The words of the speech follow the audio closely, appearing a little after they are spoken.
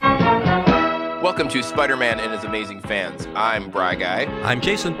Welcome to Spider-Man and His Amazing Fans. I'm Bry Guy. I'm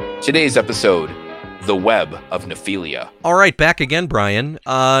Jason. Today's episode, The Web of Nephilia. All right, back again, Brian.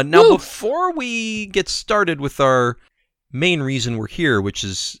 Now, before we get started with our main reason we're here, which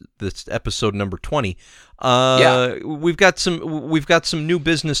is this episode number 20, we've got some new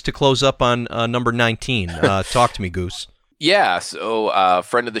business to close up on number 19. Talk to me, Goose. Yeah, so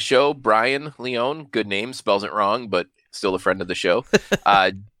friend of the show, Brian Leone, good name, spells it wrong, but still a friend of the show,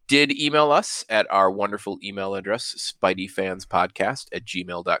 did email us at our wonderful email address,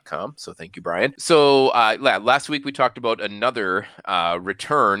 spideyfanspodcast@gmail.com. So thank you, Brian. So last week we talked about another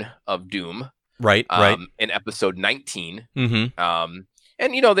return of Doom. Right. In episode 19. Mm-hmm.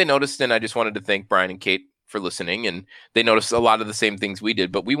 And, they noticed, and I just wanted to thank Brian and Kate for listening, and they noticed a lot of the same things we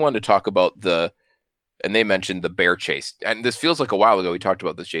did, but we wanted to talk about and they mentioned the bear chase. And this feels like a while ago we talked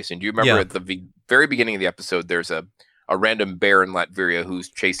about this, Jason. Do you remember at the very beginning of the episode, there's a random bear in Latveria who's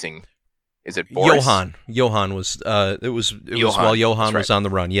chasing, is it Boris? Johan was, it was while Johan was on the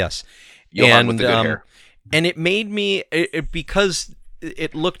run, yes. Johan with the good hair. And it made me, because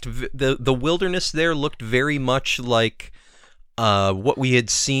it looked, the wilderness there looked very much like what we had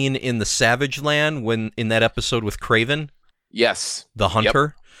seen in the Savage Land in that episode with Kraven. Yes. The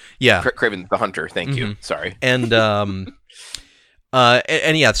hunter. Yep. Yeah. Kraven the hunter, thank you. Sorry. And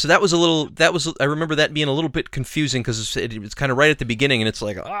yeah, so that was I remember that being a little bit confusing because it was kind of right at the beginning, and it's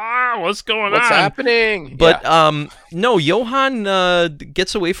like, what's going on? What's happening? But no, Johan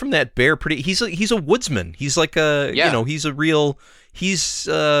gets away from that bear pretty. He's a woodsman. He's like he's a real. He's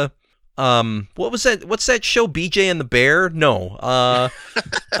what was that? What's that show? BJ and the Bear? No.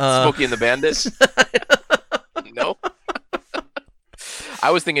 Smokey and the Bandit? No. I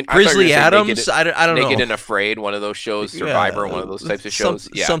was thinking Grizzly Adams. I don't know. Naked and Afraid, one of those shows. Survivor, one of those types of shows.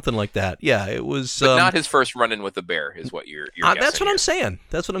 Something like that. Yeah, it was. But not his first run-in with the bear, is what you're guessing. That's what I'm saying.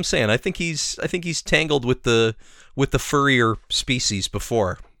 That's what I'm saying. I think he's tangled with the furrier species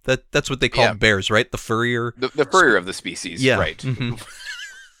before. That's what they call bears, right? The furrier. The furrier of the species. Yeah. Right. Mm-hmm.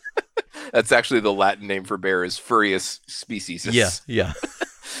 That's actually the Latin name for bear is Furious species. Yeah.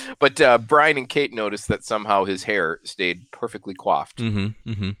 But Brian and Kate noticed that somehow his hair stayed perfectly coiffed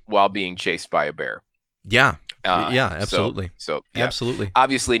while being chased by a bear. Yeah. Absolutely. So absolutely.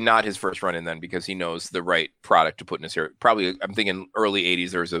 Obviously not his first run-in then, because he knows the right product to put in his hair. Probably, I'm thinking early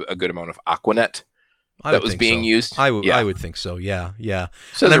 80s, there was a good amount of Aquanet that was being used. I would think so. Yeah.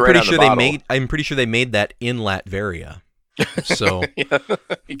 So and I'm pretty sure they made that in Latveria. So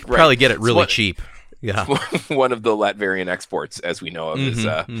probably get it really cheap. Yeah. One of the Latvian exports, as we know of, is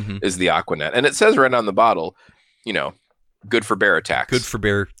the Aquanet. And it says right on the bottle, good for bear attacks. Good for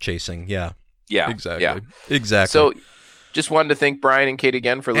bear chasing, yeah. Yeah. Exactly. Yeah. Exactly. So just wanted to thank Brian and Kate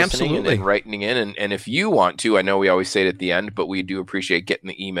again for listening and writing in. And if you want to, I know we always say it at the end, but we do appreciate getting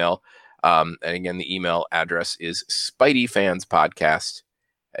the email. And again, the email address is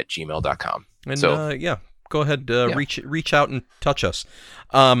spideyfanspodcast@gmail.com. And go ahead, reach out and touch us.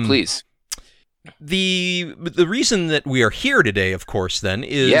 Please. The reason that we are here today, of course, then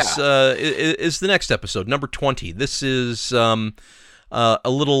is the next episode, number 20. This is a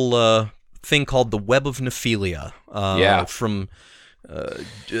little thing called The Web of Nephilia. From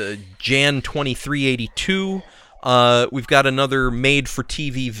Jan 2382. We've got another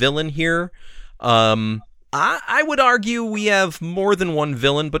made-for-TV villain here. I would argue we have more than one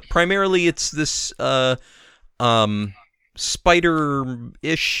villain, but primarily it's this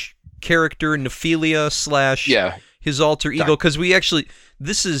spider-ish character Nephilia / his alter ego, because we actually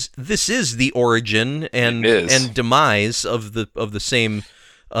this is the origin and demise of the same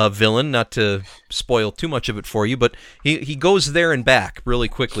villain. Not to spoil too much of it for you, but he goes there and back really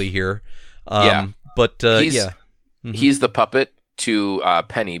quickly here. He's the puppet to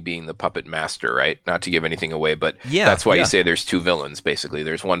Penny being the puppet master, right? Not to give anything away, but that's why you say there's two villains. Basically,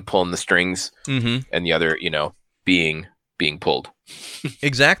 there's one pulling the strings, and the other, being pulled.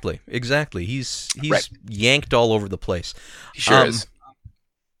 Exactly. He's yanked all over the place. He sure is.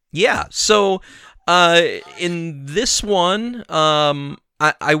 Yeah. So in this one,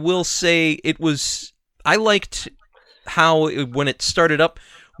 I will say I liked how when it started up,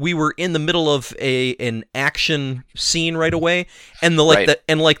 we were in the middle of an action scene right away, and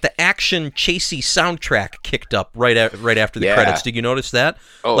the action chasey soundtrack kicked up right after the credits. Did you notice that?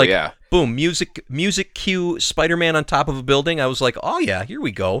 Oh yeah. Boom, music cue, Spider-Man on top of a building. I was like, oh yeah, here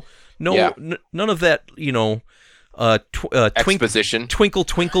we go. No, none of that, exposition, twinkle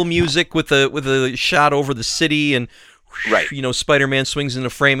twinkle music with a shot over the city and Spider-Man swings in the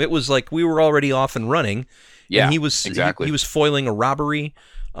frame. It was like we were already off and running. Yeah, and he was foiling a robbery.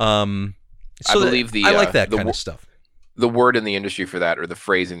 I believe I like that kind of stuff. The word in the industry for that, or the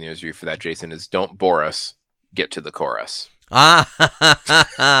phrase in the industry for that, Jason, is "Don't bore us, get to the chorus."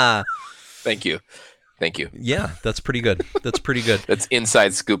 Ah, Thank you. Thank you. yeah, that's pretty good. That's pretty good. That's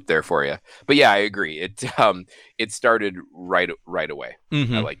inside scoop there for you. But yeah, I agree. It started right away.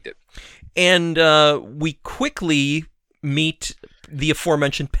 I liked it. And we quickly meet the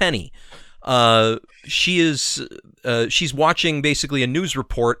aforementioned Penny. She's watching basically a news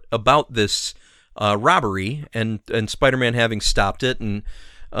report about this robbery and Spider-Man having stopped it, and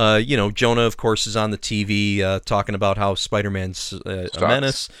Jonah, of course, is on the TV talking about how Spider-Man's a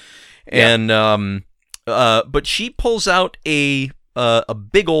menace, and but she pulls out a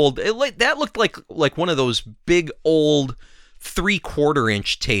big old that looked like one of those big old 3/4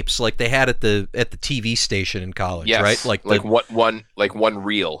 inch tapes like they had at the TV station in college, right? Like one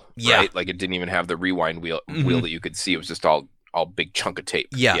reel, right? Like it didn't even have the rewind wheel that you could see. It was just all big chunk of tape.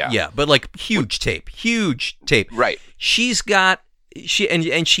 Yeah, but like huge tape. Right. She's got she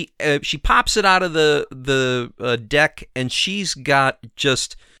pops it out of the deck, and she's got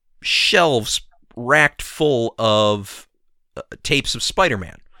just shelves racked full of tapes of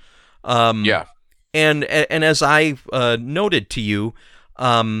Spider-Man. And as I noted to you,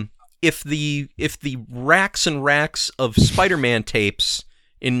 if the racks and racks of Spider-Man tapes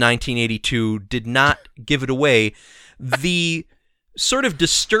in 1982 did not give it away, the sort of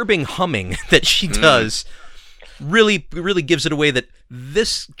disturbing humming that she does really gives it away that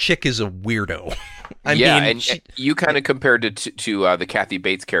this chick is a weirder. I mean, and you kind of compared it to the Kathy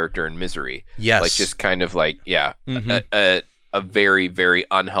Bates character in Misery. Yes. Like just kind of like, a very, very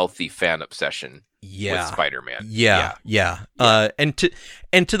unhealthy fan obsession with Spider-Man. Yeah. And to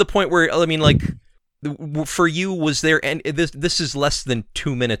the point where, I mean, like, for you, was there, and this is less than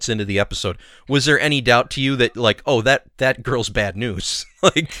 2 minutes into the episode, was there any doubt to you that, like, oh, that girl's bad news?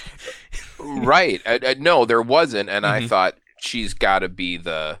 Like, right. No, there wasn't, and I thought she's got to be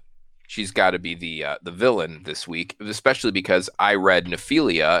the villain this week, especially because I read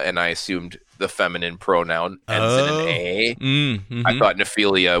Nephilia and I assumed the feminine pronoun ends in an A. I thought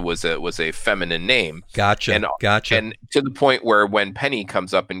Nephilia was a feminine name. Gotcha. And to the point where when Penny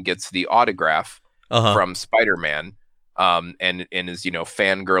comes up and gets the autograph from Spider-Man, and is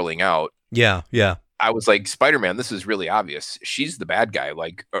fangirling out. Yeah. I was like, Spider-Man, this is really obvious. She's the bad guy.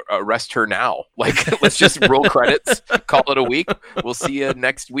 Like, arrest her now. Like, let's just roll credits, call it a week. We'll see you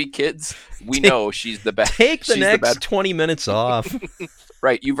next week, kids. We know she's the bad. Take the next 20 minutes off.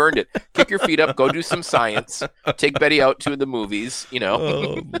 Right, you've earned it. Kick your feet up, go do some science, take Betty out to the movies,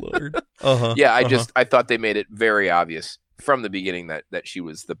 Oh, Lord. I thought they made it very obvious from the beginning that she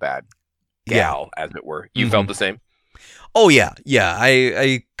was the bad gal, as it were. You felt the same? Oh yeah.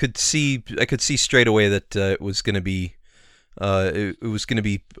 I could see straight away that it was going to be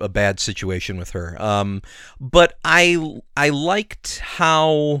a bad situation with her. But I liked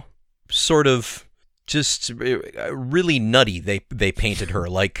how sort of just really nutty they painted her,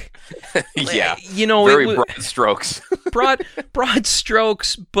 like very broad strokes. broad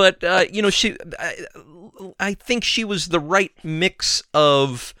strokes, but she I think she was the right mix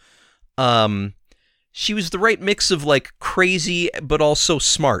of like crazy but also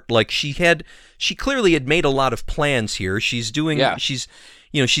smart. Like she clearly had made a lot of plans here. She's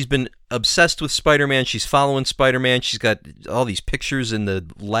been obsessed with Spider-Man. She's following Spider-Man. She's got all these pictures in the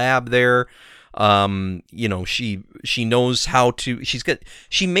lab there. She knows how to.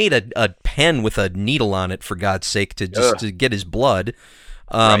 She made a pen with a needle on it, for God's sake, to get his blood.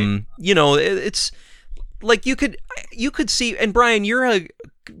 It's like you could see. And Brian,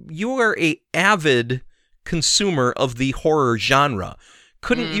 you are a avid consumer of the horror genre.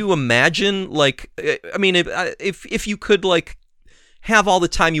 Couldn't you imagine, like, I mean, if you could, like, have all the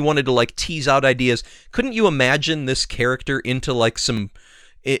time you wanted to, like, tease out ideas, couldn't you imagine this character into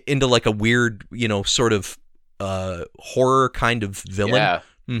a weird, sort of horror kind of villain?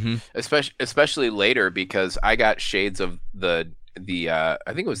 Yeah. Especially later, because I got shades of the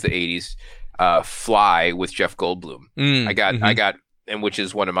I think it was the 80s Fly with Jeff Goldblum. I got, and which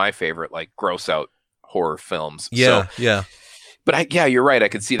is one of my favorite, like, gross out horror films. Yeah. But you're right. I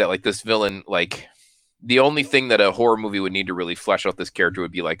could see that, like, this villain, like, the only thing that a horror movie would need to really flesh out this character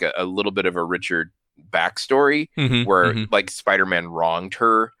would be like a little bit of a richer backstory, where like Spider-Man wronged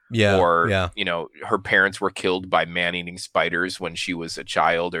her, or her parents were killed by man-eating spiders when she was a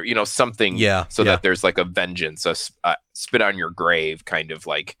child, or something, that there's like a vengeance, a spit on your grave kind of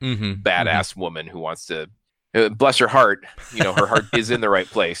like badass woman who wants to, bless her heart, her heart is in the right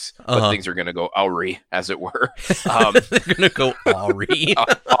place, but things are gonna go awry, as it were. They're gonna go awry.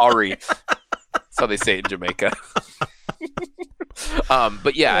 Awry. That's how they say it in Jamaica.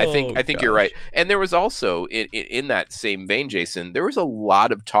 But yeah, I Oh think you're gosh. right. And there was also in that same vein, Jason, there was a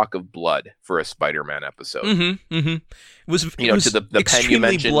lot of talk of blood for a Spider-Man episode. Mm-hmm. Mm-hmm. It To was the pen you extremely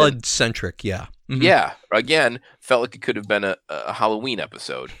mentioned, and blood centric. Yeah. Mm-hmm. yeah, again, felt like it could have been a Halloween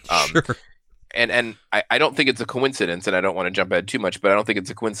episode. Sure. And I don't think it's a coincidence, and I don't want to jump ahead too much, but I don't think it's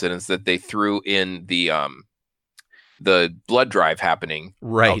a coincidence that they threw in the blood drive happening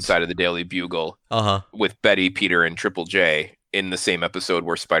Right. outside of the Daily Bugle Uh-huh. with Betty, Peter, and Triple J in the same episode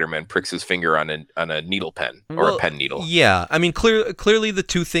where Spider-Man pricks his finger on a needle pen or a pen needle. Yeah. I mean, clearly the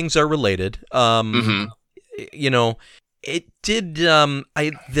two things are related. Mm-hmm. It did.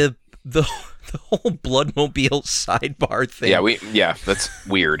 The whole Bloodmobile sidebar thing. Yeah, that's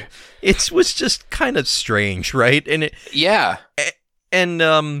weird. It was just kind of strange, right? Yeah.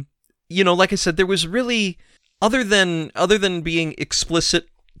 Like I said, there was really other than being explicit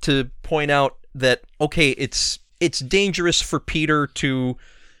to point out that okay, it's dangerous for Peter to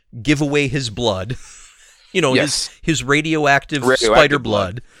give away his blood. Yes. his radioactive spider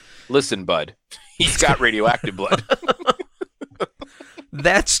blood. Listen, bud. He's got radioactive blood.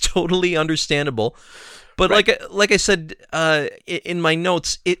 That's totally understandable. But right. like I said in my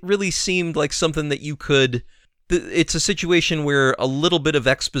notes, it really seemed like something that you could. It's a situation where a little bit of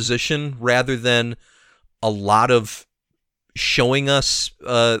exposition rather than a lot of showing us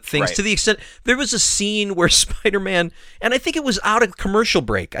things. Right. To the extent there was a scene where Spider-Man, and I think it was out of commercial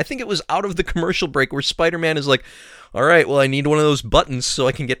break. I think it was out of the commercial break where Spider-Man is like, "All right, well, I need one of those buttons so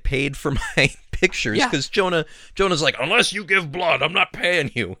I can get paid for my pictures." Because Jonah's like, "Unless you give blood, I'm not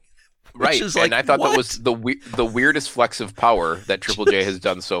paying you." Right, and I thought that was the weirdest flex of power that Triple J has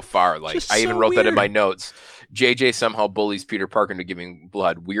done so far. Like, I even wrote that in my notes. JJ somehow bullies Peter Parker into giving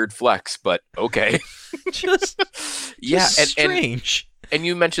blood. Weird flex, but okay. just strange. And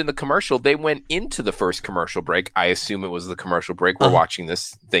you mentioned the commercial. They went into the first commercial break. I assume it was the commercial break. We're watching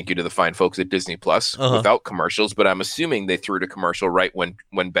this. Thank you to the fine folks at Disney Plus without commercials. But I'm assuming they threw to commercial right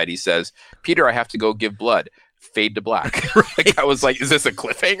when Betty says, "Peter, I have to go give blood." Fade to black. Like, I was like, is this a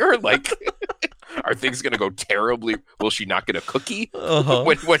cliffhanger? Like, are things going to go terribly? Will she not get a cookie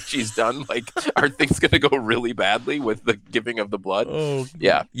when she's done? Like, are things going to go really badly with the giving of the blood?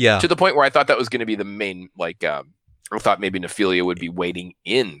 Yeah. To the point where I thought that was going to be the main, like, I thought maybe Nephilia would be waiting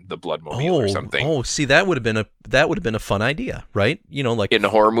in the Bloodmobile or something. Oh, see, that would have been a fun idea, right? Like in a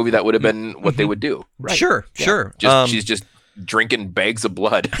horror movie, that would have been what they would do. Right. Sure. She's just drinking bags of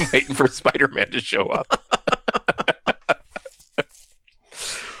blood, waiting for Spider-Man to show up.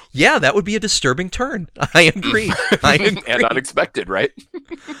 Yeah, that would be a disturbing turn. I agree. And unexpected, right?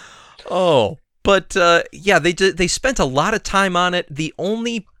 But they spent a lot of time on it. The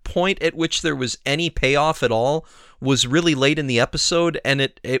only point at which there was any payoff at all was really late in the episode, and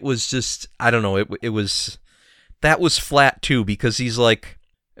it was just, I don't know, that was flat too, because he's like,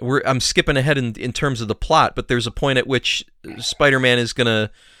 I'm skipping ahead in terms of the plot, but there's a point at which Spider-Man is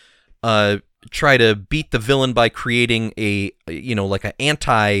gonna try to beat the villain by creating like an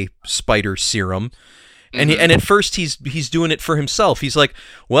anti-spider serum. And and at first he's doing it for himself. He's like,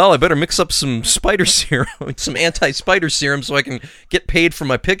 well, I better mix up some spider serum, some anti-spider serum, so I can get paid for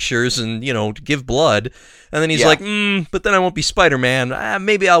my pictures and give blood. And then he's like, but then I won't be Spider-Man.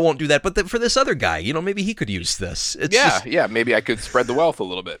 Maybe I won't do that. But for this other guy, maybe he could use this. Maybe I could spread the wealth a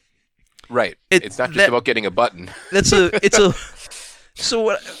little bit. Right. It's not just about getting a button.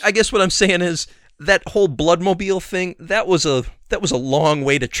 So I guess what I'm saying is that whole Bloodmobile thing, that was a long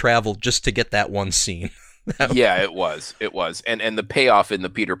way to travel just to get that one scene. Yeah, it was. And the payoff in the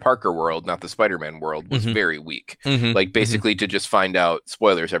Peter Parker world, not the Spider-Man world, was very weak. Like, basically to just find out,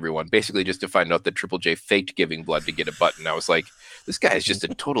 spoilers everyone, basically just to find out that Triple J faked giving blood to get a button. I was like, this guy is just a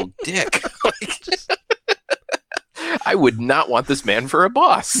total dick. I would not want this man for a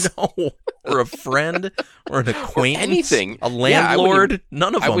boss. No, or a friend, or an acquaintance, or anything. A landlord.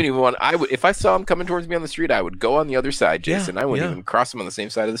 None of them. I wouldn't even want. If I saw him coming towards me on the street, I would go on the other side, Jason. I wouldn't even cross him on the same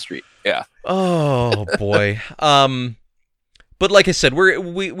side of the street. Yeah. Oh boy. But like I said,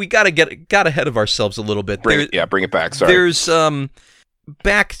 we gotta got ahead of ourselves a little bit. Bring it back. Sorry. There's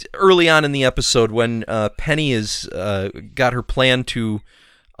back early on in the episode when Penny is got her plan to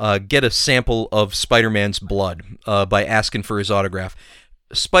get a sample of Spider-Man's blood by asking for his autograph.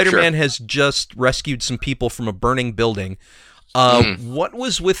 Spider-Man has just rescued some people from a burning building. What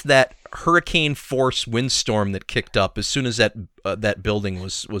was with that hurricane force windstorm that kicked up as soon as that building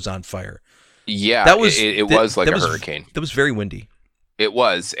was on fire? Yeah, that was it was like a hurricane. That was very windy. It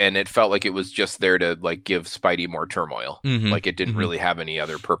was, and it felt like it was just there to like give Spidey more turmoil. Like it didn't really have any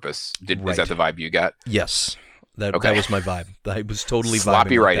other purpose. Is that the vibe you got? Yes. That was my vibe. I was totally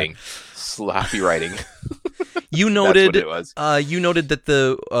sloppy vibing writing. with that. Sloppy writing. You That's what noted, it was. you noted that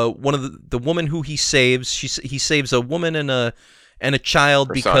the one of the woman who he saves, he saves a woman and a child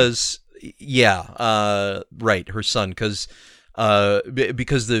Her because right, her son, because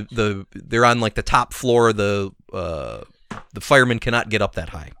because they're on like the top floor, the firemen cannot get up that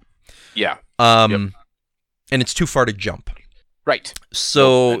high. Yeah. And it's too far to jump. Right.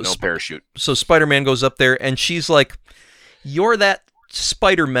 So no parachute. So Spider-Man goes up there, and she's like, "You're that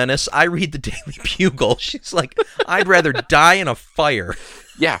Spider Menace. I read the Daily Bugle." She's like, "I'd rather die in a fire."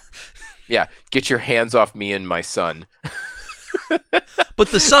 Yeah. Get your hands off me and my son. But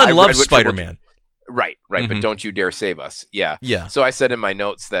the son loves Spider-Man. Right. But don't you dare save us. Yeah. So I said in my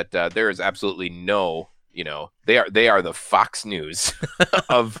notes that there is absolutely no, they are the Fox News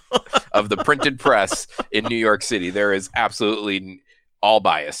of the printed press in New York City. There is absolutely all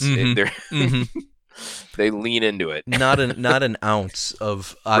bias. They lean into it. Not an ounce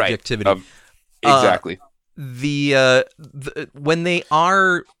of objectivity. Right. Exactly. When they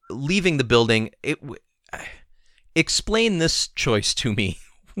are leaving the building, explain this choice to me.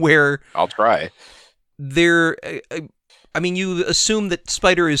 Where I'll try. I mean, you assume that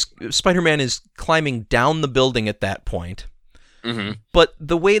Spider-Man is climbing down the building at that point. Mm-hmm. But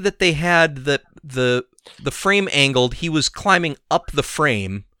the way that they had the frame angled, he was climbing up the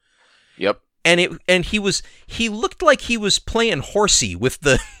frame. Yep. And he looked like he was playing horsey with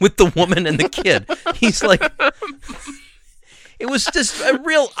the woman and the kid. He's like, it was just a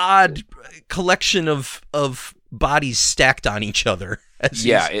real odd collection of bodies stacked on each other.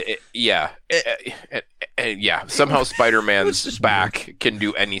 Somehow Spider-Man's back can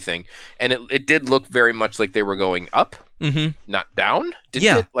do anything, and it did look very much like they were going up, not down.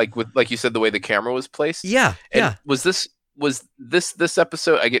 Didn't it? Like you said, the way the camera was placed. And was this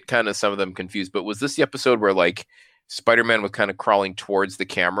episode? I get kind of some of them confused, but was this the episode where like Spider-Man was kind of crawling towards the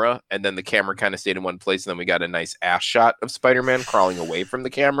camera, and then the camera kind of stayed in one place, and then we got a nice ass shot of Spider-Man crawling away from the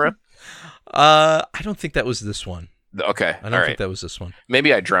camera? I don't think that was this one. Okay, I don't think that was this one.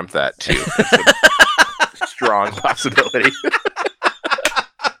 Maybe I dreamt that too. That's a strong possibility.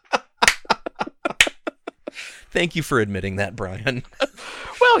 Thank you for admitting that, Brian.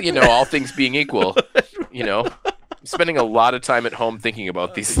 Well, all things being equal, I'm spending a lot of time at home thinking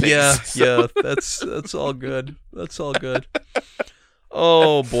about these things. Yeah, that's all good. That's all good.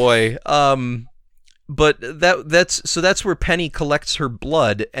 Oh boy. But that's where Penny collects her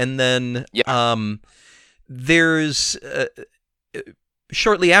blood, and then there's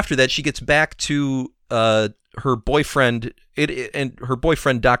shortly after that she gets back to her boyfriend and her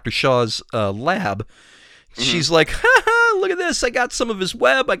boyfriend Dr. Shaw's lab. She's like, "Ha, look at this! I got some of his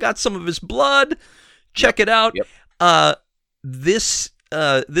web. I got some of his blood. Check it out." This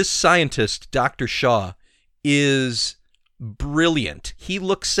scientist, Dr. Shaw, is brilliant. He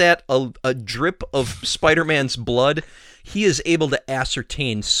looks at a drip of Spider-Man's blood. He is able to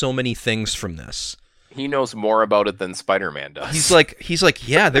ascertain so many things from this. He knows more about it than Spider-Man does. He's like,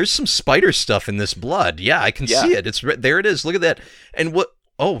 yeah, there's some spider stuff in this blood. Yeah, I can see it. There it is. Look at that. And what?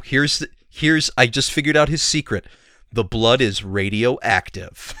 Oh, here's. I just figured out his secret. The blood is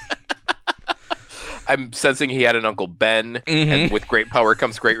radioactive. I'm sensing he had an Uncle Ben, and with great power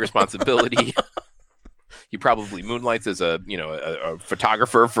comes great responsibility. He probably moonlights as a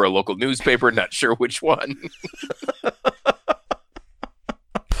photographer for a local newspaper, not sure which one.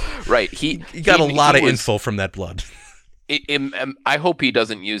 Right. He got a lot of info from that blood. I hope he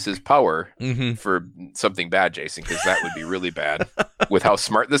doesn't use his power for something bad, Jason, because that would be really bad. With how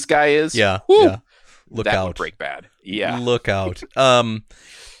smart this guy is. Yeah. Woo, yeah. Look that out. would break bad. Yeah. Look out.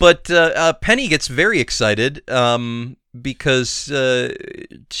 But Penny gets very excited because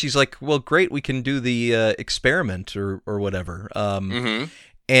she's like, well, great, we can do the experiment or whatever.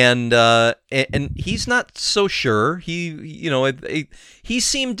 And he's not so sure. He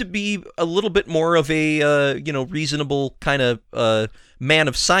seemed to be a little bit more of a reasonable kind of man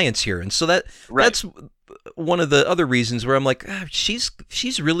of science here, and so that's one of the other reasons where I'm like, she's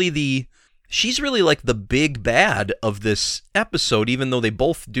really like the big bad of this episode, even though they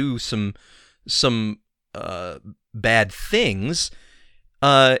both do some bad things.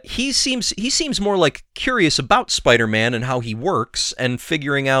 He seems more like curious about Spider-Man and how he works and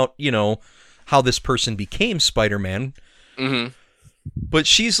figuring out, how this person became Spider-Man. But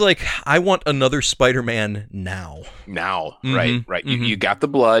she's like, I want another Spider-Man now. Right. You got the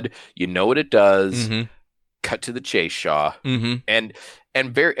blood. You know what it does. Cut to the chase, Shaw. And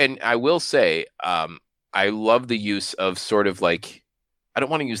I will say, I love the use of sort of like I don't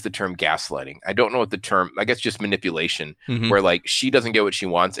want to use the term gaslighting. I don't know what the term, I guess just manipulation, Mm-hmm. where like she doesn't get what she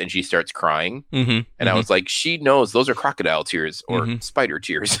wants and she starts crying. Mm-hmm. And I Mm-hmm. was like, she knows those are crocodile tears or Mm-hmm. spider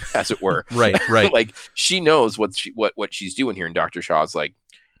tears, as it were. Right. Like she knows what she's doing here. And Dr. Shaw's like,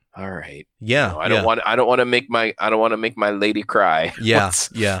 all right, Yeah. I don't want to make my lady cry. Yeah.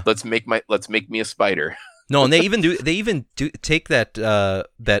 Yeah. Let's make me a spider. No, and they even do take that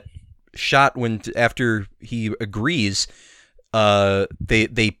that shot when after he agrees,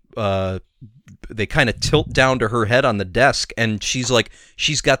 they kind of tilt down to her head on the desk, and she's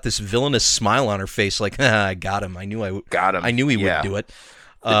got this villainous smile on her face, like I got him. I knew he would do it.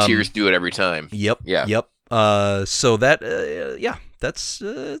 The tears do it every time. Yep. Yeah. Yep. So that that's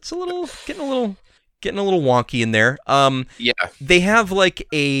it's getting a little wonky in there. Yeah. They have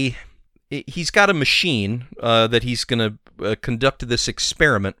he's got a machine that he's going to conduct this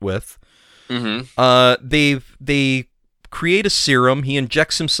experiment with. Mm-hmm. They create a serum. He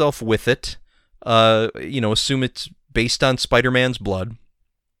injects himself with it. Assume it's based on Spider-Man's blood.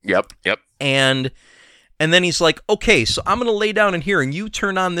 Yep. And then he's like, okay, so I'm going to lay down in here, and you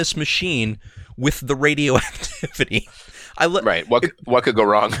turn on this machine with the radioactivity. Right. What could go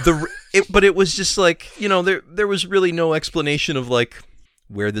wrong? But it was just like, there was really no explanation of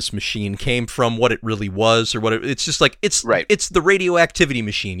where this machine came from, what it really was, or it's just like it's the radioactivity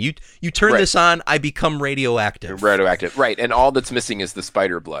machine. You turn this on, I become radioactive. Right. And all that's missing is the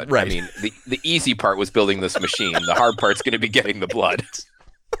spider blood. Right. I mean, the easy part was building this machine. The hard part's going to be getting the blood.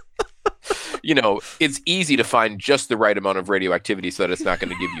 It's easy to find just the right amount of radioactivity so that it's not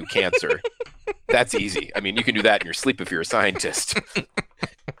going to give you cancer. That's easy. I mean, you can do that in your sleep if you're a scientist.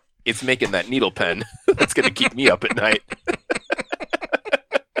 It's making that needle pen that's going to keep me up at night.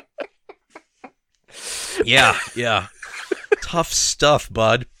 Yeah. Tough stuff,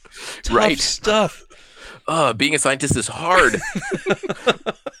 bud. Tough stuff. Being a scientist is hard.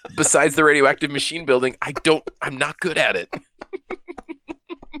 Besides the radioactive machine building, I'm not good at it.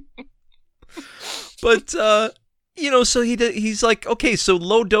 But so he's like, okay, so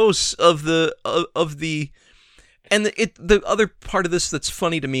low dose of the and the other part of this that's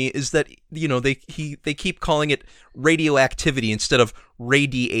funny to me is that they keep calling it radioactivity instead of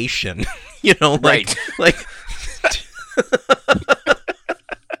radiation. Right.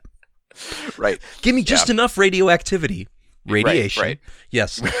 Right. Give me just enough radioactivity. Radiation. Right.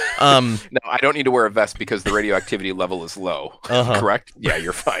 Yes. No, I don't need to wear a vest because the radioactivity level is low. Correct? Yeah,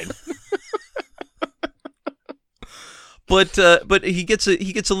 you're fine. But he gets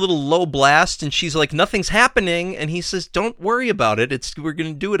a little low blast, and she's like, nothing's happening, and he says, don't worry about it. We're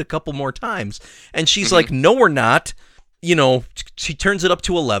gonna do it a couple more times, and she's like, no, we're not. She turns it up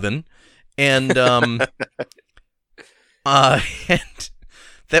to 11, and and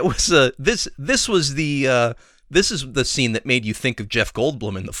that was this is the scene that made you think of Jeff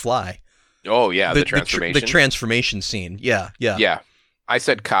Goldblum in The Fly. Oh yeah, the transformation. The transformation scene. Yeah. I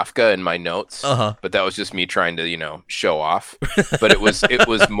said Kafka in my notes, but that was just me trying to, show off. But it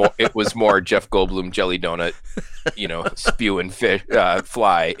was more Jeff Goldblum jelly donut, spewing fish,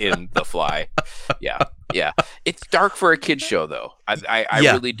 fly in The Fly. Yeah. It's dark for a kid's show though. I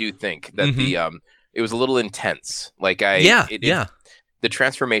really do think that it was a little intense. The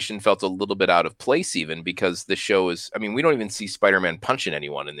transformation felt a little bit out of place even because the show is, we don't even see Spider-Man punching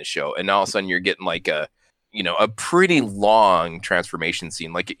anyone in the show. And all of a sudden you're getting a pretty long transformation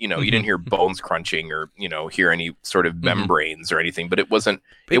scene. You didn't hear bones crunching or, hear any sort of membranes or anything, but it wasn't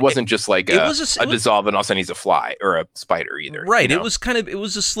just a dissolve and all of a sudden he's a fly or a spider either. Right. It was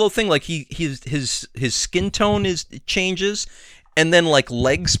a slow thing. Like his skin tone changes and then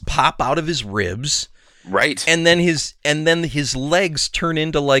legs pop out of his ribs. Right. And then his legs turn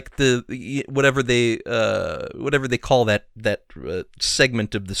into the whatever they call that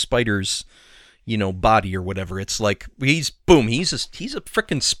segment of the spider's body or whatever. It's like he's a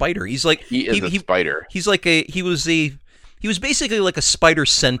freaking spider. He's like he is a spider. He's he was basically like a spider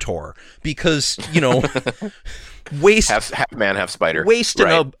centaur because waist half man, half spider. Waist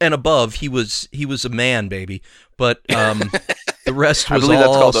and above he was a man, baby. But the rest was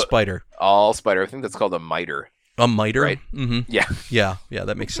all spider. All spider. I think that's called a miter. A miter, right? Mm-hmm. Yeah.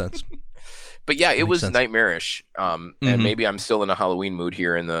 That makes sense. But yeah, it was nightmarish. And maybe I'm still in a Halloween mood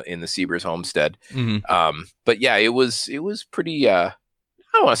here in the Siebers homestead. But yeah, it was pretty. I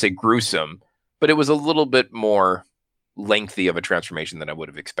don't want to say gruesome, but it was a little bit more lengthy of a transformation than I would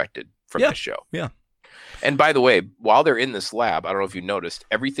have expected from this show. Yeah. And by the way, while they're in this lab, I don't know if you noticed,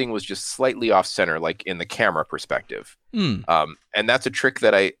 everything was just slightly off center, like in the camera perspective. And that's a trick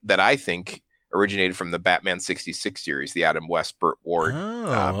that I think originated from the Batman 66 series, the Adam West, Burt Ward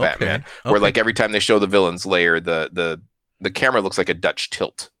Batman, where every time they show the villain's lair, the the camera looks like a Dutch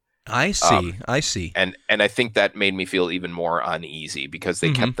tilt. I see. And I think that made me feel even more uneasy because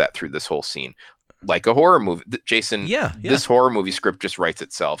they kept that through this whole scene. Like a horror movie. Jason, this horror movie script just writes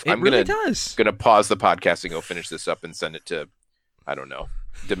itself. I'm really does. Gonna pause the podcast and go finish this up and send it to, I don't know,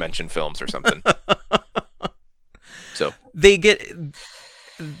 Dimension Films or something. So they get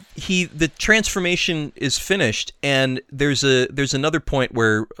the transformation is finished, and there's another point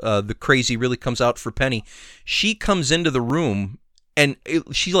where the crazy really comes out for Penny. She comes into the room and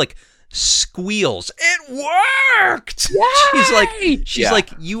she like squeals. It worked. Yay! She's like,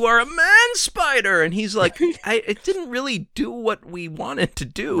 you are a man spider, and he's like, it didn't really do what we wanted to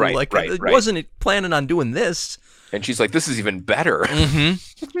do. Right. Wasn't planning on doing this. And she's like, this is even better.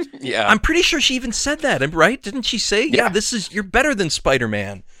 Yeah. I'm pretty sure she even said that, right? Didn't she say, you're better than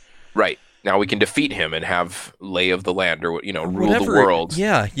Spider-Man? Right. Now we can defeat him and have lay of the land or, rule the world.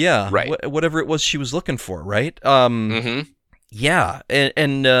 Yeah. Right. Whatever it was she was looking for, right? Yeah.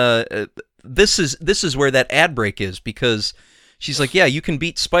 And this is where that ad break is, because she's like, yeah, you can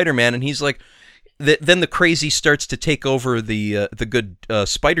beat Spider-Man. And he's like, then the crazy starts to take over the good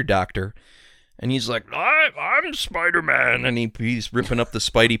spider doctor. And he's like, I'm Spider-Man, and he's ripping up the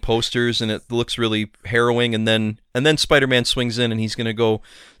Spidey posters, and it looks really harrowing. And then Spider-Man swings in, and he's gonna go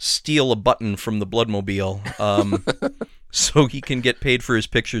steal a button from the Bloodmobile, so he can get paid for his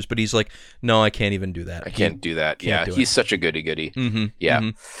pictures. But he's like, no, I can't even do that. I can't do that. Yeah, he's such a goody-goody. Yeah.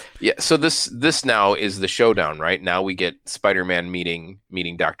 So this now is the showdown, right? Now we get Spider-Man meeting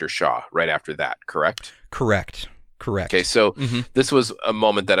Dr. Shaw right after that. Correct. Okay, so this was a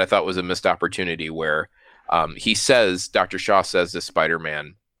moment that I thought was a missed opportunity where Dr. Shaw says to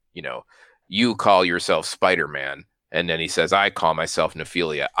Spider-Man, you call yourself Spider-Man. And then he says, I call myself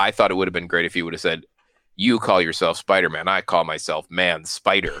Nephilia. I thought it would have been great if he would have said, you call yourself Spider-Man. I call myself Man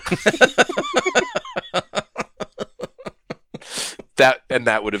Spider.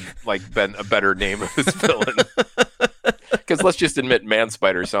 That would have been a better name of this villain. Because let's just admit, Man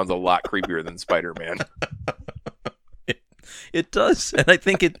Spider sounds a lot creepier than Spider-Man. It does, and I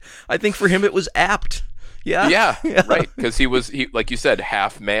think for him it was apt. Yeah. Right. Because he like you said,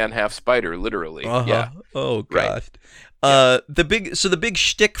 half man, half spider, literally. Yeah. Oh god. Right. The big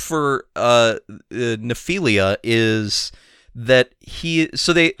shtick for Nephilia is that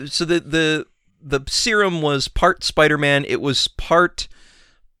the serum was part Spider-Man. It was part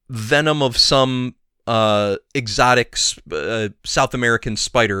venom of some exotic South American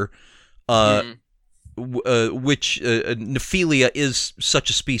spider. Which Nephilia is such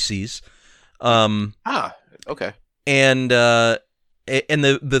a species. Okay. And the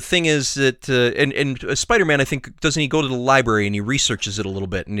thing is that and Spider-Man, I think, doesn't he go to the library and he researches it a little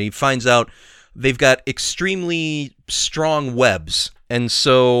bit, and he finds out they've got extremely strong webs, and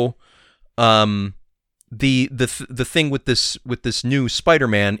so the thing with this new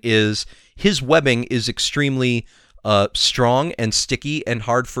Spider-Man is his webbing is extremely strong and sticky and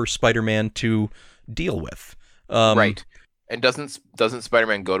hard for Spider-Man to deal with. Right. And doesn't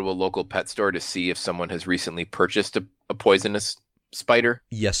Spider-Man go to a local pet store to see if someone has recently purchased a poisonous spider?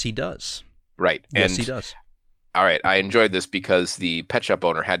 Yes, he does. Right. Yes, he does. All right. I enjoyed this because the pet shop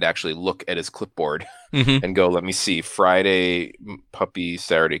owner had to actually look at his clipboard and go, let me see, Friday puppy,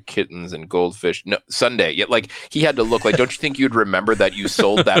 Saturday kittens and goldfish. No, Sunday. Yeah, like he had to look like, don't you think you'd remember that you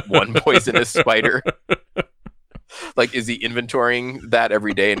sold that one poisonous spider? Like, is he inventorying that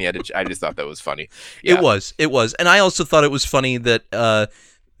every day? And I just thought that was funny. Yeah. It was. And I also thought it was funny that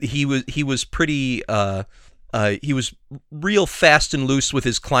he was pretty he was real fast and loose with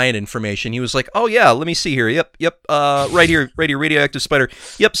his client information. He was like, oh yeah, let me see here. Yep. Right here, radioactive spider.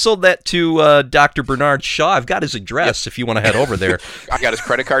 Yep, sold that to Dr. Bernard Shaw. I've got his address if you want to head over there. I got his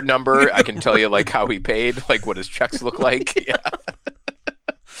credit card number. I can tell you like how he paid, like what his checks look like. Yeah.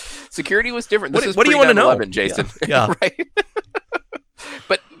 Security was different. What do you want to know, Jason? Yeah. Right.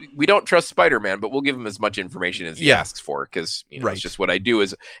 But we don't trust Spider-Man, but we'll give him as much information as he asks for, because it's just what I do.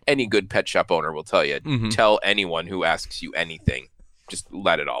 As any good pet shop owner will tell you. Tell anyone who asks you anything, just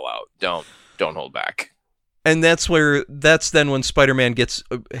let it all out. Don't hold back. And that's then when Spider-Man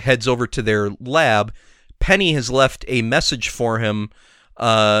heads over to their lab. Penny has left a message for him,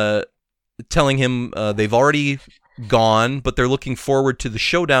 telling him they've already gone, but they're looking forward to the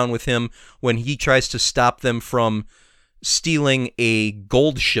showdown with him when he tries to stop them from stealing a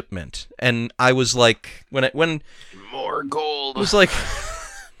gold shipment. And I was like, when more gold, I was like,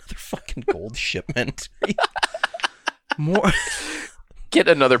 another fucking gold shipment. More. Get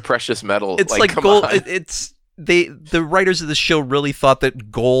another precious metal. It's like gold. The writers of the show really thought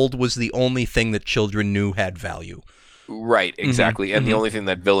that gold was the only thing that children knew had value. Right, exactly. And the only thing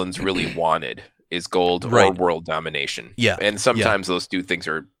that villains really wanted. is gold or Right. world domination. Yeah. And sometimes those two things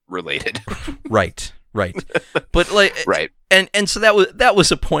are related. Right. But like, Right. and so that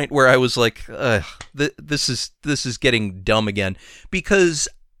was a point where I was like, this is getting dumb again, because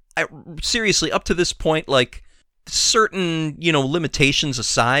seriously, up to this point, like, certain, limitations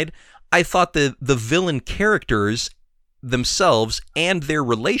aside, I thought the villain characters themselves and their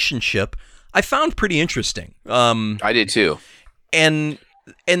relationship I found pretty interesting. I did too. And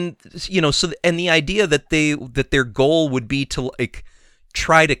so the idea that their goal would be to like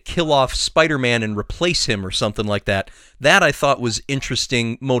try to kill off Spider-Man and replace him or something like that I thought was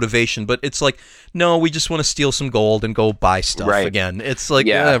interesting motivation. But it's like, no, we just want to steal some gold and go buy stuff again. It's like,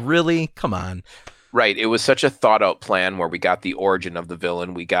 really? Come on. Right. It was such a thought out plan where we got the origin of the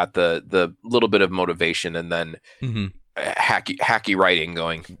villain, we got the little bit of motivation, and then hacky writing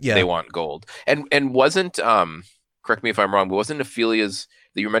going, they want gold. And wasn't, correct me if I'm wrong, but wasn't Nephilia's,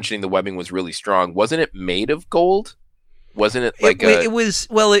 that you were mentioning the webbing was really strong, wasn't it made of gold? Wasn't it like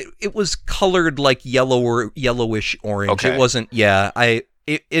it was colored like yellowish orange. Okay. It wasn't,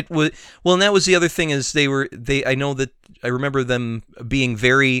 it was, well, and that was the other thing is I remember them being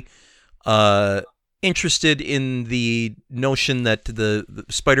very interested in the notion that the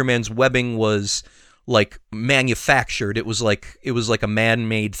Spider-Man's webbing was like manufactured. It was like a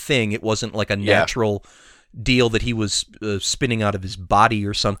man-made thing. It wasn't like a natural deal that he was spinning out of his body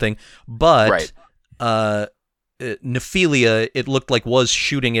or something. But Nephilia, it looked like, was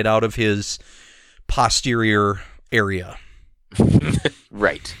shooting it out of his posterior area.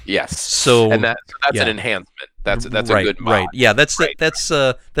 Right. Yes. So that's an enhancement. That's a good mod. Right. Yeah. That's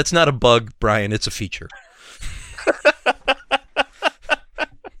not a bug, Brian. It's a feature.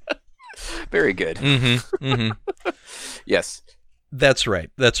 Very good. Yes. That's right.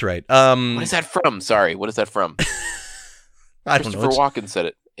 What is that from? Sorry. What is that from? I don't know. Christopher Walken said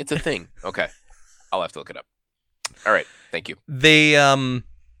it. It's a thing. Okay. I'll have to look it up. All right. Thank you. They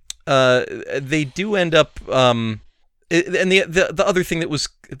do end up and the other thing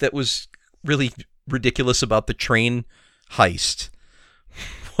that was really ridiculous about the train heist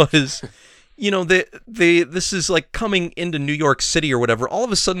was, this is like coming into New York City or whatever. All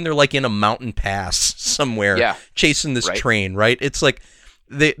of a sudden they're like in a mountain pass somewhere, chasing this train, right? It's like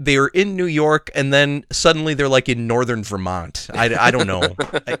they are in New York and then suddenly they're like in northern Vermont. I don't know,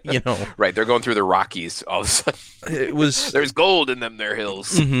 Right, they're going through the Rockies all of a sudden. It was there's gold in them there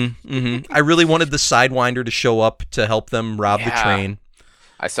hills. I really wanted the Sidewinder to show up to help them rob the train.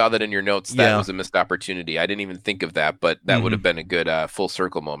 I saw that in your notes. That was a missed opportunity. I didn't even think of that, but that would have been a good full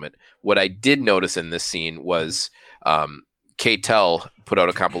circle moment. What I did notice in this scene was K-Tel put out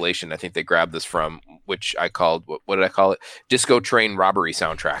a compilation. I think they grabbed this from, which I called, what did I call it? Disco Train Robbery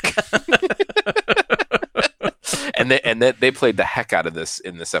Soundtrack. and they played the heck out of this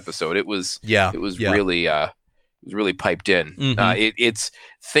in this episode. It was really piped in. It's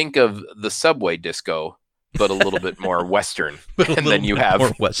think of the subway disco, but a little bit more Western, and then you have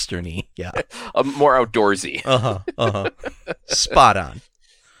more Westerny, more outdoorsy. Spot on.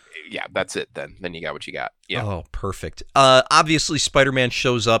 Yeah, that's it. Then you got what you got. Yeah. Oh, perfect. Obviously, Spider-Man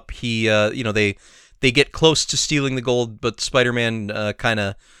shows up. He, they get close to stealing the gold, but Spider-Man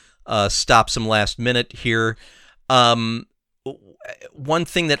kind of stops him last minute here. One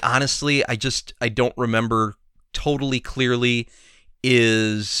thing that honestly I don't remember totally clearly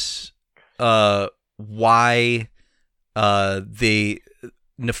is why Nephilia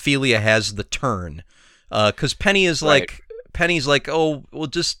has the turn, because Penny's like, oh, well,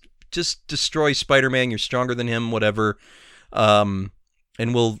 just destroy Spider-Man, you're stronger than him, whatever, and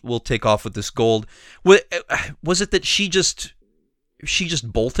we'll take off with this gold. Was it that she just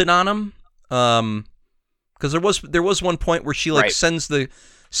bolted on him? Because there was one point where she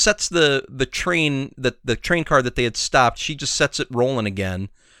sets the train, the train car that they had stopped, she just sets it rolling again.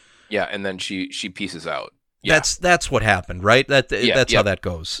 Yeah, and then she pieces out. Yeah. That's what happened, right? That's how that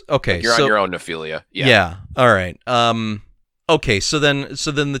goes. Okay, like you're on your own, Nephilia. Yeah. Yeah. All right. Okay. So then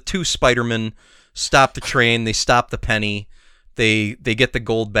the two Spider-Men stop the train. They stop the Penny. They get the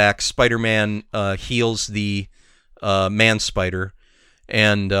gold back. Spider-Man heals the Man Spider,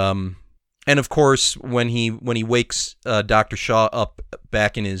 and of course when he wakes Dr. Shaw up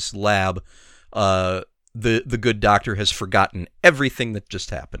back in his lab, the good doctor has forgotten everything that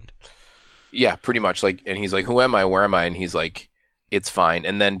just happened. Yeah, pretty much. Like, and he's like, "Who am I? Where am I?" And he's like, "It's fine."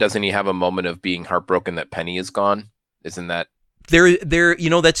 And then doesn't he have a moment of being heartbroken that Penny is gone? Isn't that there?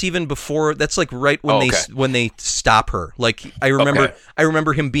 That's even before. That's like right when they stop her. Like I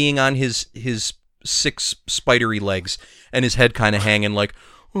remember him being on his 6 spidery legs and his head kind of hanging, like,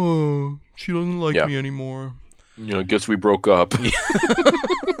 "Oh, she doesn't like me anymore." I guess we broke up.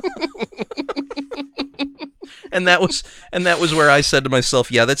 and that was where I said to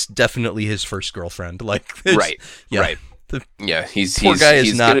myself, yeah, that's definitely his first girlfriend. Like, right, yeah, right. The He's poor guy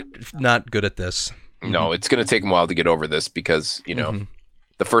is gonna, not good at this. No, it's going to take him a while to get over this because the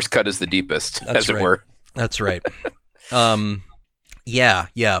first cut is the deepest, as it were. That's right. Yeah,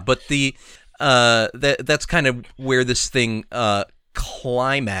 but that's kind of where this thing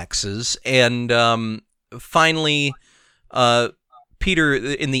climaxes, and finally, Peter,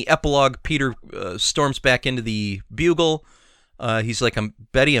 in the epilogue, Peter storms back into the Bugle. He's like,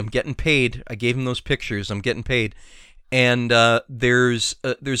 Betty, I'm getting paid. I gave him those pictures. I'm getting paid. And this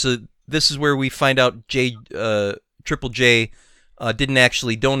is where we find out Triple J didn't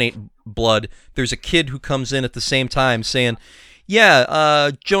actually donate blood. There's a kid who comes in at the same time saying,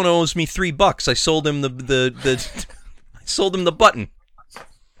 yeah, Jonah owes me $3. I sold him I sold him the button.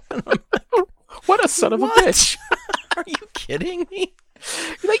 What a son of a bitch. Are you kidding me?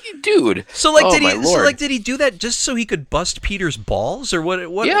 Like, dude. So did he do that just so he could bust Peter's balls, or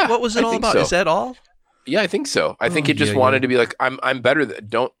what? Yeah, what was it all about? So. Is that all? Yeah, I think so. I think he just wanted to be like, I'm better than,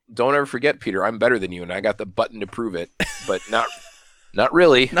 don't ever forget, Peter, I'm better than you, and I got the button to prove it, but not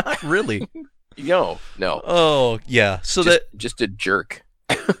really. Not really. No. Oh, yeah. So just a jerk.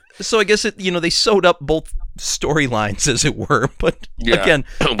 So I guess they sewed up both storylines, as it were, but again,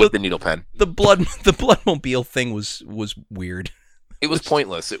 with the needle pen. The bloodmobile thing was weird. It was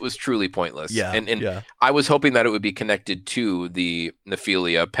pointless. It was truly pointless. Yeah, and I was hoping that it would be connected to the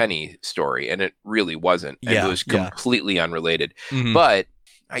Nephilia Penny story, and it really wasn't. And it was completely unrelated. Mm-hmm. But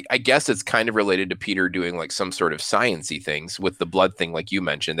I guess it's kind of related to Peter doing like some sort of science-y things with the blood thing, like you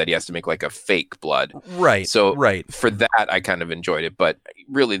mentioned, that he has to make like a fake blood. Right. So for that, I kind of enjoyed it. But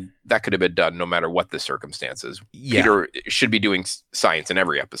really, that could have been done no matter what the circumstances. Yeah. Peter should be doing science in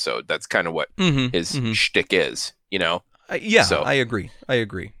every episode. That's kind of what his shtick is, So. I agree.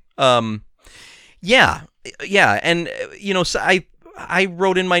 Yeah, and so I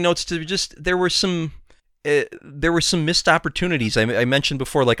wrote in my notes to just there were some missed opportunities. I mentioned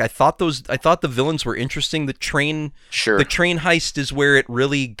before, like I thought the villains were interesting. The train heist is where it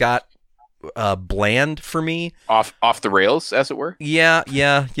really got bland for me. Off the rails, as it were. Yeah,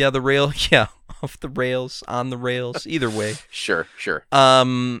 the rail. Yeah, off the rails, on the rails. Either way. Sure.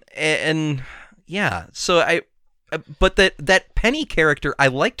 And yeah, so but that Penny character, I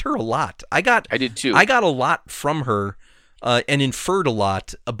liked her a lot. I did too. I got a lot from her, and inferred a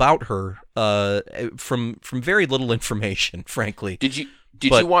lot about her from very little information, frankly. Did you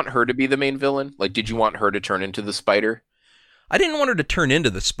want her to be the main villain? Like, did you want her to turn into the Spider? I didn't want her to turn into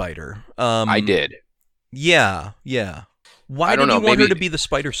the Spider. I did. Yeah. Why did you want her to be the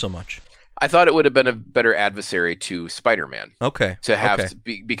Spider so much? I thought it would have been a better adversary to Spider-Man. Okay. To have to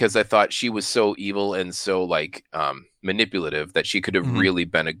be, because I thought she was so evil and so like manipulative that she could have really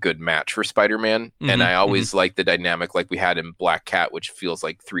been a good match for Spider-Man. And I always liked the dynamic like we had in Black Cat, which feels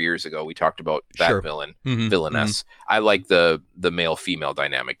like 3 years ago we talked about that villainess. I like the male-female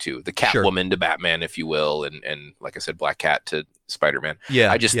dynamic too. The Catwoman to Batman, if you will, and like I said, Black Cat to Spider-Man.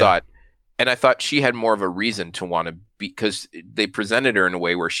 Yeah. I just thought, and I thought she had more of a reason to want to be, because they presented her in a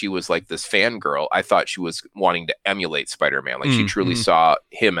way where she was like this fangirl. I thought she was wanting to emulate Spider-Man. Like she truly saw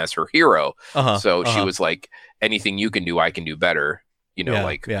him as her hero. So she was like, anything you can do, I can do better.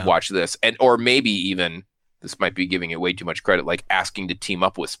 Watch this. Or maybe even, this might be giving it way too much credit, like asking to team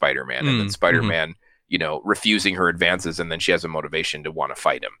up with Spider-Man and then Spider-Man, refusing her advances, and then she has a motivation to want to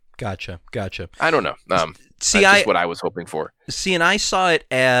fight him. Gotcha. I don't know. That's just what I was hoping for. See, and I saw it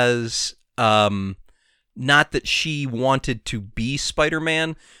as not that she wanted to be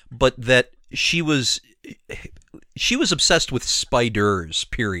Spider-Man, but that she was obsessed with spiders,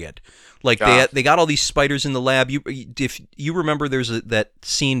 period. Like they got all these spiders in the lab. If you remember, there's that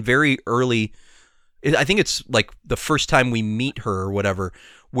scene very early. I think it's like the first time we meet her or whatever,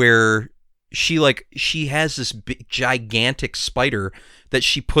 where she has this big, gigantic spider that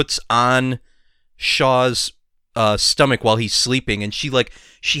she puts on Shaw's stomach while he's sleeping, and she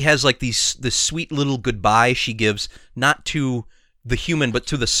has like this sweet little goodbye she gives, not to the human but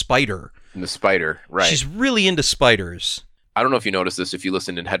to the spider. The spider, right? She's really into spiders. I don't know if you noticed this if you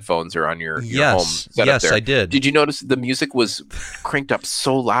listened in headphones or on your home setup. Yes, there. I did. Did you notice the music was cranked up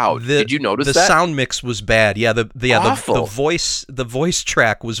so loud? Did you notice that? The sound mix was bad. Yeah, the voice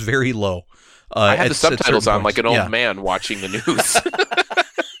track was very low. I had the subtitles on like an old man watching the news.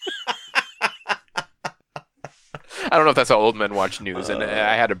 I don't know if that's how old men watch news, and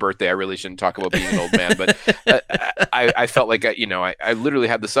I had a birthday. I really shouldn't talk about being an old man, but I felt like I literally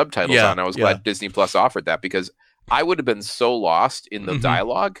had the subtitles on. I was glad Disney Plus offered that, because I would have been so lost in the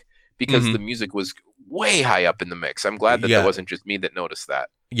dialogue because the music was way high up in the mix. I'm glad that wasn't just me that noticed that.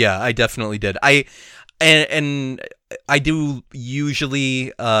 Yeah, I definitely did. And I do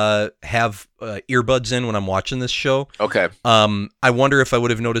usually have earbuds in when I'm watching this show. Okay. I wonder if I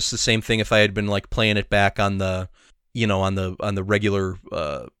would have noticed the same thing if I had been like playing it back on the, on the regular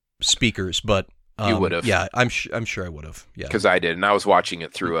speakers. But you would have. Yeah, I'm sure I would have. Yeah, because I did, and I was watching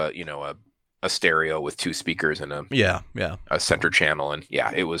it through a stereo with 2 speakers and a center channel, and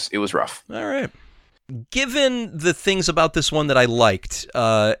it was rough. All right. Given the things about this one that I liked,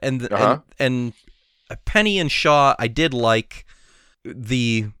 and Penny and Shaw, I did like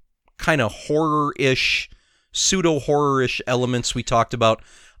the kind of horror-ish, pseudo-horror-ish elements we talked about.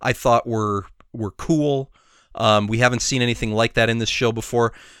 I thought were cool. We haven't seen anything like that in this show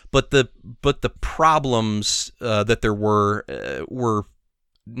before, but the problems that there were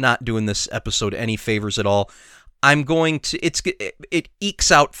not doing this episode any favors at all. I'm going to it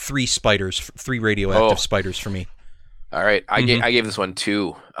ekes out 3 radioactive spiders for me. All right, I gave this one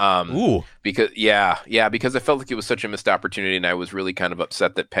 2. Ooh, because because I felt like it was such a missed opportunity, and I was really kind of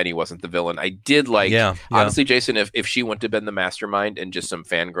upset that Penny wasn't the villain. I did like, honestly, Jason, if she wouldn't have been the mastermind and just some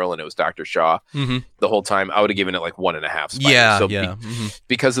fangirl, and it was Dr. Shaw the whole time, I would have given it like 1.5 spiders.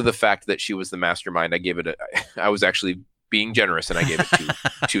 Because of the fact that she was the mastermind, I gave it I was actually being generous, and I gave it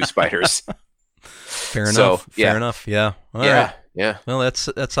 2 spiders. Fair enough. Fair enough. Yeah. All right. Yeah. Well,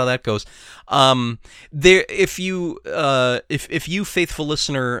 that's how that goes. If you faithful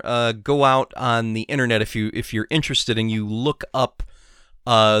listener go out on the internet, if you're interested and you look up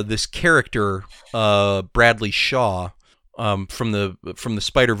this character Bradley Shaw from the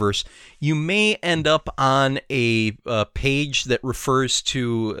Spider-Verse, you may end up on a page that refers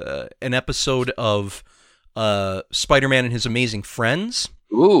to an episode of Spider-Man and His Amazing Friends.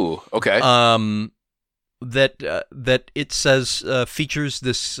 Ooh, okay. That it says features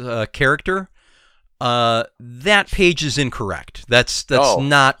this character. That page is incorrect. That's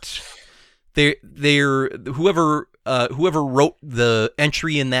not. They're whoever wrote the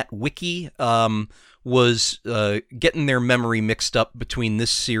entry in that wiki was getting their memory mixed up between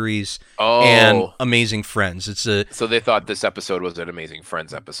this series and Amazing Friends. So they thought this episode was an Amazing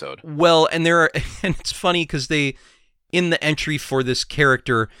Friends episode. Well, and it's funny because in the entry for this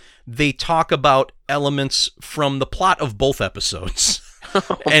character, they talk about elements from the plot of both episodes.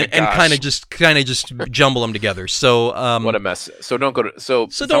 and kind of just jumble them together. So what a mess. So don't go to so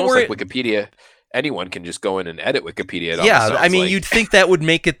don't worry. Like Wikipedia, anyone can just go in and edit Wikipedia. I mean, you'd think that would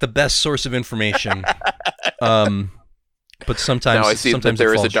make it the best source of information. But sometimes now I see sometimes that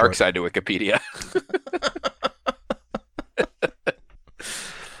there is a dark short. side to Wikipedia.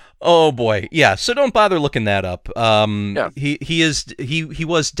 Oh boy, yeah. So don't bother looking that up. He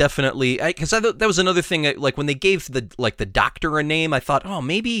was definitely, because I thought that was another thing. Like when they gave the doctor a name, I thought, oh,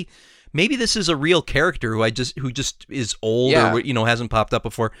 maybe this is a real character who just is old or hasn't popped up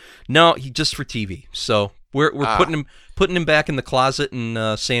before. No, he just for TV. So we're putting him back in the closet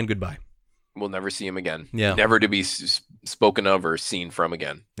and saying goodbye. We'll never see him again. Yeah, never to be spoken of or seen from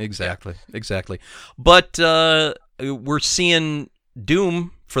again. Exactly. But we're seeing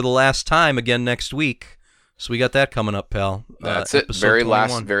Doom for the last time again next week, so we got that coming up, pal. That's it. Very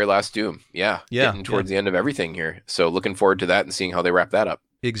last Doom. Yeah. Getting towards the end of everything here, so looking forward to that and seeing how they wrap that up.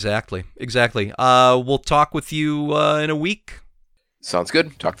 Exactly. We'll talk with you in a week. Sounds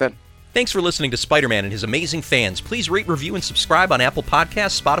good. Talk then. Thanks for listening to Spider-Man and His Amazing Fans. Please rate, review, and subscribe on Apple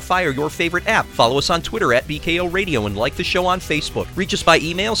Podcasts, Spotify, or your favorite app. Follow us on Twitter at BKO Radio and like the show on Facebook. Reach us by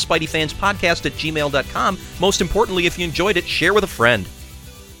email, SpideyFansPodcast@gmail.com. Most importantly, if you enjoyed it, share with a friend.